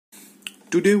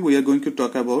Today we are going to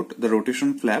talk about the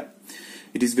rotation flap.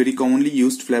 It is very commonly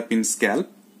used flap in scalp.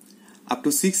 Up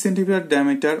to 6 cm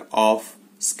diameter of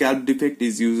scalp defect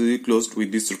is usually closed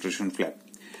with this rotation flap.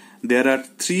 There are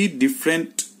 3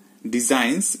 different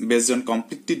designs based on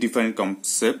completely different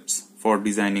concepts for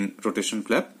designing rotation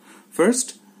flap.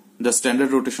 First, the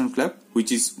standard rotation flap,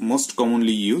 which is most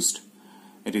commonly used.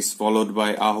 It is followed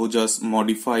by Ahuja's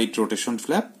modified rotation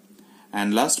flap.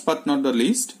 And last but not the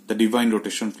least, the divine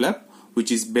rotation flap, which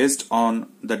is based on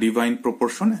the divine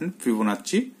proportion and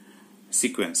Fibonacci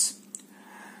sequence.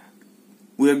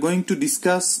 We are going to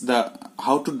discuss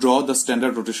how to draw the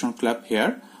standard rotation flap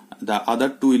here. The other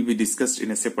two will be discussed in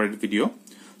a separate video.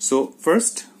 So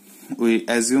first, we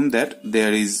assume that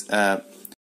there is a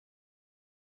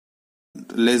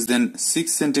less than 6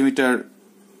 cm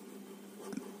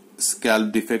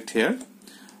scalp defect here.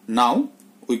 Now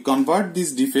we convert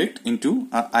this defect into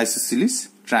an isosceles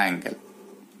triangle.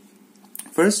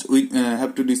 First, we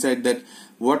have to decide that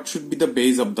what should be the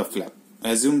base of the flap.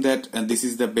 Assume that this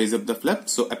is the base of the flap,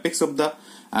 so apex of the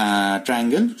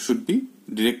triangle should be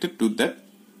directed to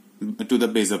the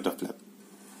base of the flap.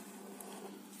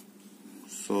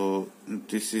 So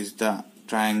this is the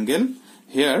triangle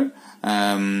here.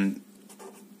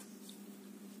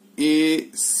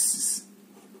 AC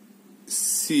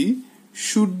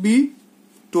should be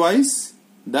twice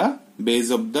the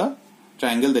base of the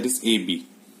triangle, that is AB.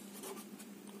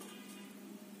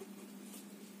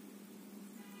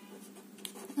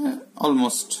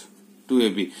 Almost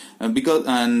 2AB, and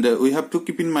we have to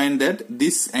keep in mind that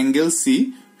this angle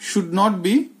C should not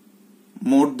be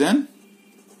more than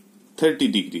 30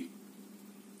 degree.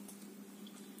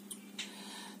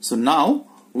 So now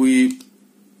we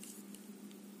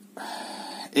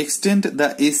extend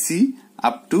the AC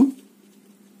up to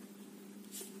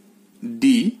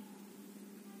D,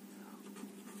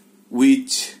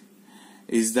 which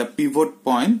is the pivot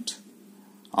point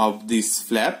of this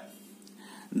flap.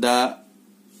 The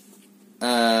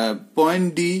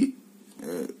point D,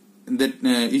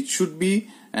 it should be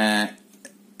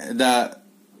the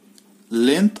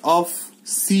length of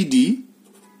CD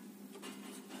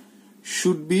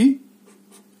should be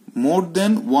more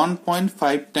than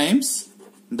 1.5 times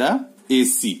the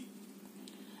AC.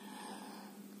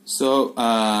 So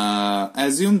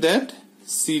assume that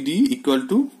CD equal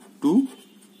to 2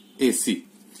 AC.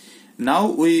 Now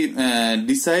we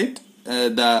decide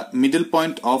the middle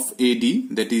point of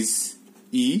AD, that is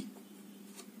E.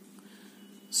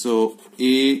 So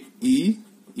AE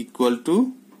equal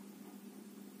to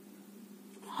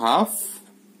half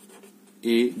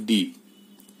AD.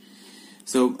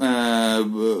 So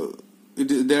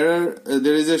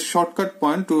there is a shortcut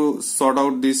point to sort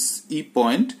out this E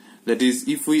point. That is,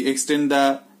 if we extend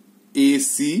the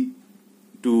AC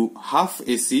to half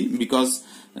AC, because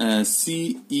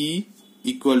CE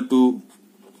equal to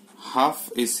half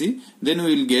AC, then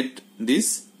we will get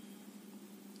this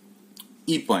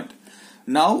E point.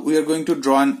 Now we are going to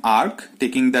draw an arc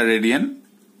taking the radian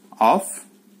of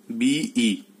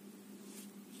BE.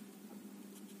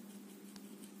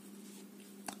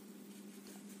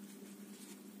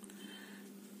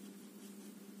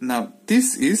 Now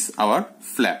this is our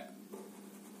flap.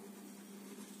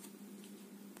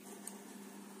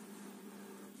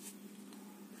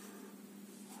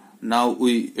 Now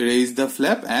we raise the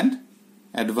flap and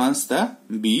advance the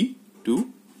B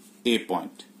to A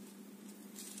point.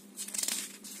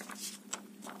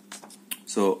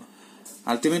 So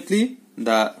ultimately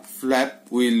the flap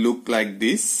will look like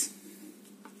this.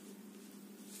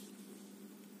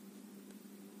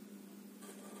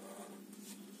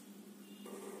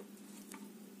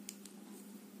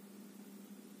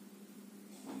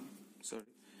 Sorry.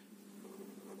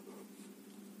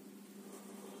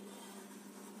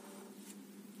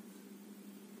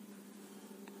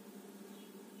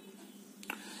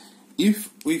 If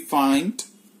we find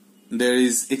there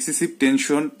is excessive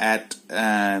tension at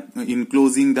in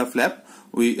closing the flap,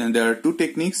 there are 2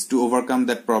 techniques to overcome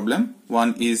that problem.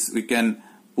 One is we can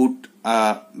put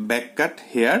a back cut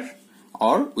here,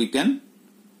 or we can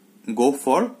go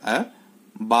for a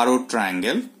barrow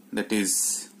triangle, that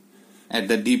is at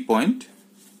the D point.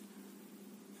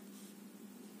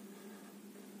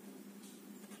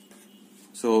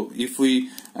 So if we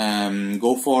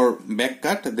go for back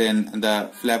cut, then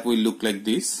the flap will look like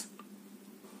this.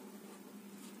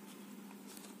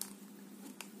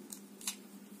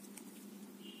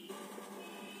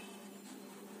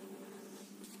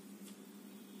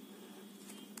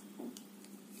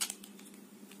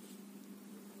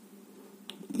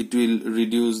 It will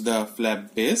reduce the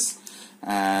flap base,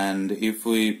 and if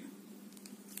we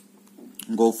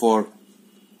go for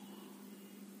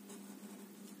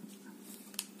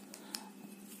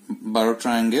barrow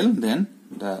triangle, then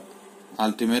the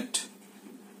ultimate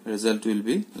result will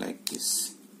be like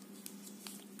this.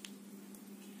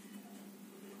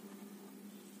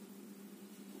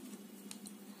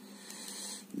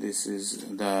 This is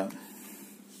the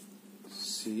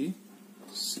C,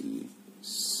 C,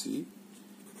 C,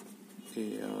 A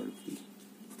or B.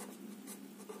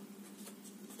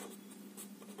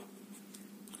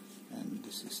 And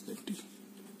this is the D.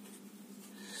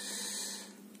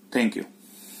 Thank you.